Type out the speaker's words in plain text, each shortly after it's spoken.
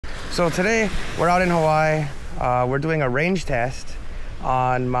So today we're out in Hawaii. We're doing a range test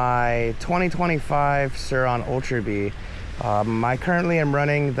on my 2025 Sur-On Ultra B. I currently am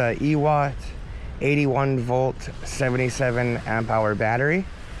running the Ewatt 81 volt 77 amp hour battery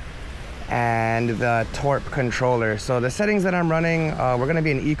and the Torp controller. So the settings that I'm running, we're going to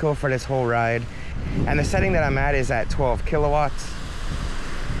be in eco for this whole ride, and the setting that I'm at is at 12 kilowatts.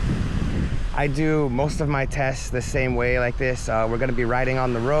 I do most of my tests the same way like this. We're going to be riding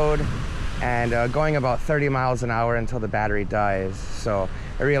on the road and going about 30 miles an hour until the battery dies. So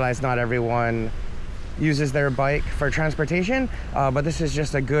I realize not everyone uses their bike for transportation, but this is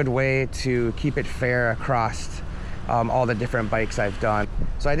just a good way to keep it fair across all the different bikes I've done.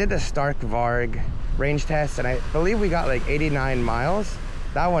 So I did the Stark Varg range test and I believe we got like 89 miles.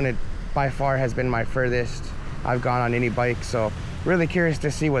 That one by far has been my furthest I've gone on any bike, so really curious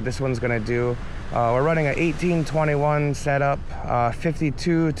to see what this one's gonna do. We're running an 1821 setup,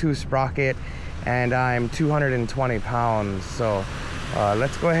 52 sprocket, and I'm 220 pounds. So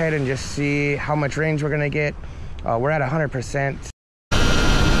let's go ahead and just see how much range we're gonna get. We're at 100%.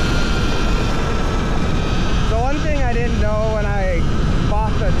 So one thing I didn't know when I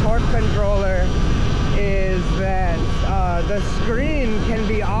bought the Torp controller is that the screen can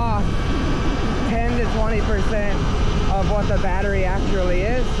be off 10 to 20% of what the battery actually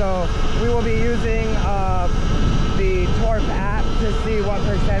is. So we will be using the Torp app to see what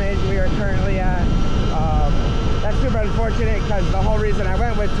percentage we are currently at. That's super unfortunate because the whole reason I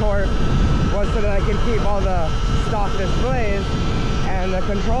went with Torp was so that I can keep all the stock displays and the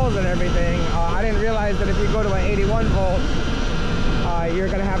controls and everything. I didn't realize that if you go to an 81 volt, you're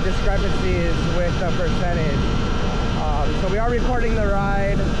gonna have discrepancies with the percentage. So we are recording the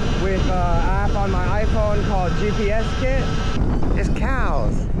ride with an app on my iPhone called GPS Kit. It's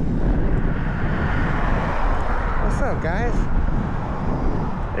cows. What's up, guys?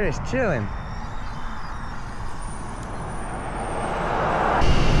 They're just chilling.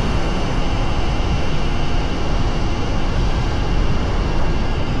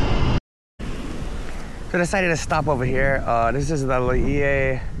 So I decided to stop over here. This is the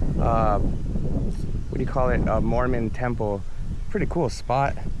Laie, what do you call it? Mormon temple. Pretty cool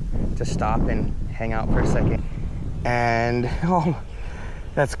spot to stop and hang out for a second. And oh,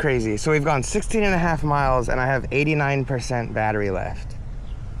 that's crazy. So we've gone 16.5 miles and I have 89% battery left.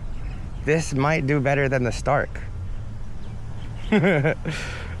 This might do better than the Stark.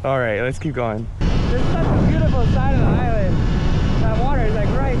 All right, let's keep going. This is such a beautiful side of the island. That water is like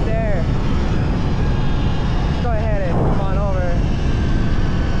right there. Let's go ahead and come on over.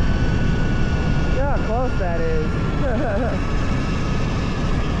 Look how close that is.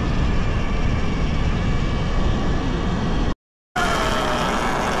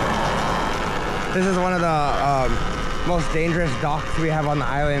 This is one of the most dangerous docks we have on the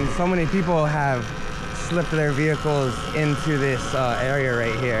island. So many people have slipped their vehicles into this area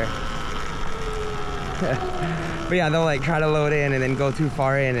right here. But yeah, they'll like try to load in and then go too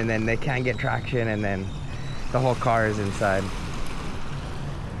far in and then they can't get traction and then the whole car is inside.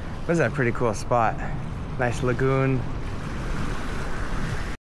 This is a pretty cool spot. Nice lagoon.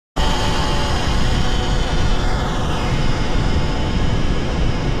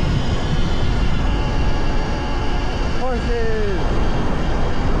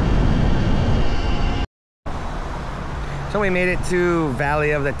 So we made it to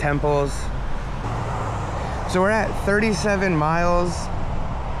Valley of the Temples. So we're at 37 miles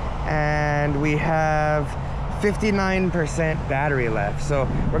and we have 59% battery left. So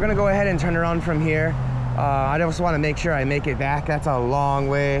we're gonna go ahead and turn around from here. I just wanna make sure I make it back. That's a long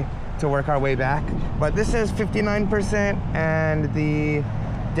way to work our way back. But this says 59% and the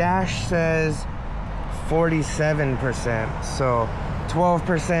dash says 47%. So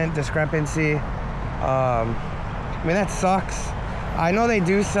 12% discrepancy. I mean, that sucks. I know they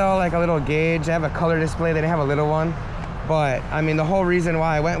do sell like a little gauge. They have a color display, they didn't have a little one. But I mean, the whole reason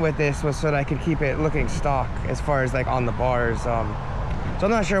why I went with this was so that I could keep it looking stock as far as like on the bars. So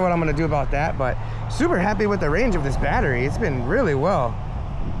I'm not sure what I'm gonna do about that, but super happy with the range of this battery. It's been really well.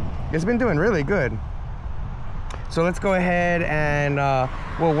 It's been doing really good. So let's go ahead and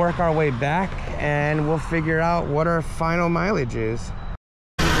we'll work our way back and we'll figure out what our final mileage is.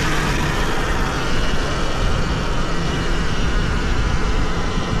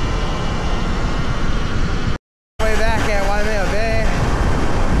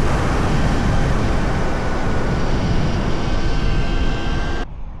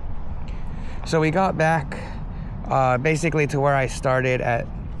 So we got back basically to where I started at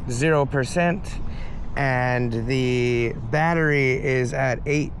 0%, and the battery is at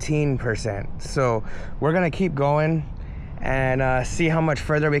 18%. So we're gonna keep going and see how much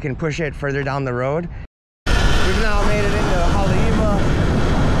further we can push it further down the road. We've now made it into Haleiwa.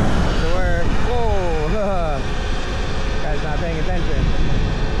 So we're, whoa, guys not paying attention.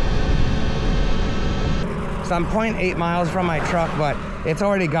 So I'm 0.8 miles from my truck, but it's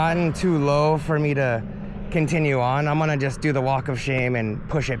already gotten too low for me to continue on. I'm gonna just do the walk of shame and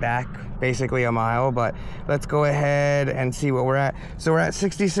push it back basically a mile, but let's go ahead and see what we're at. So we're at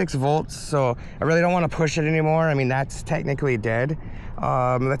 66 volts, so I really don't want to push it anymore. I mean, that's technically dead.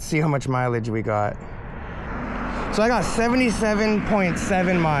 Let's see how much mileage we got. So I got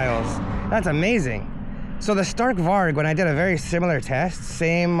 77.7 miles. That's amazing. So the Stark Varg, when I did a very similar test,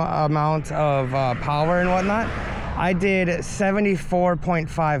 same amount of power and whatnot, I did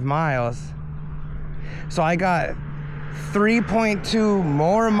 74.5 miles. So I got 3.2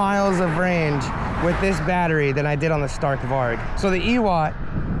 more miles of range with this battery than I did on the Stark Varg. So the Ewatt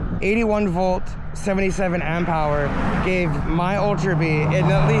 81 volt 77 amp hour gave my Ultra B, in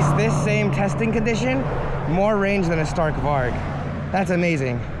at least this same testing condition, more range than a Stark Varg. That's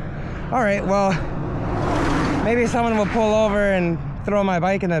amazing. All right, well, maybe someone will pull over and throw my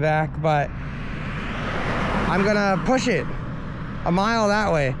bike in the back, but I'm gonna push it a mile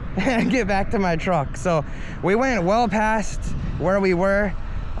that way and get back to my truck. So we went well past where we were,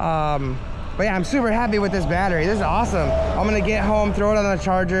 but yeah, I'm super happy with this battery. This is awesome. I'm gonna get home, throw it on the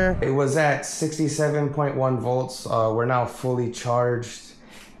charger. It was at 67.1 volts. We're now fully charged.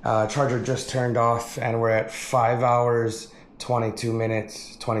 Charger just turned off, and we're at 5 hours 22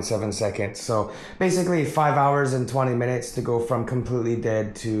 minutes 27 seconds. So basically 5 hours and 20 minutes to go from completely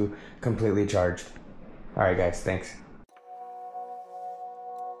dead to completely charged. All right guys, thanks.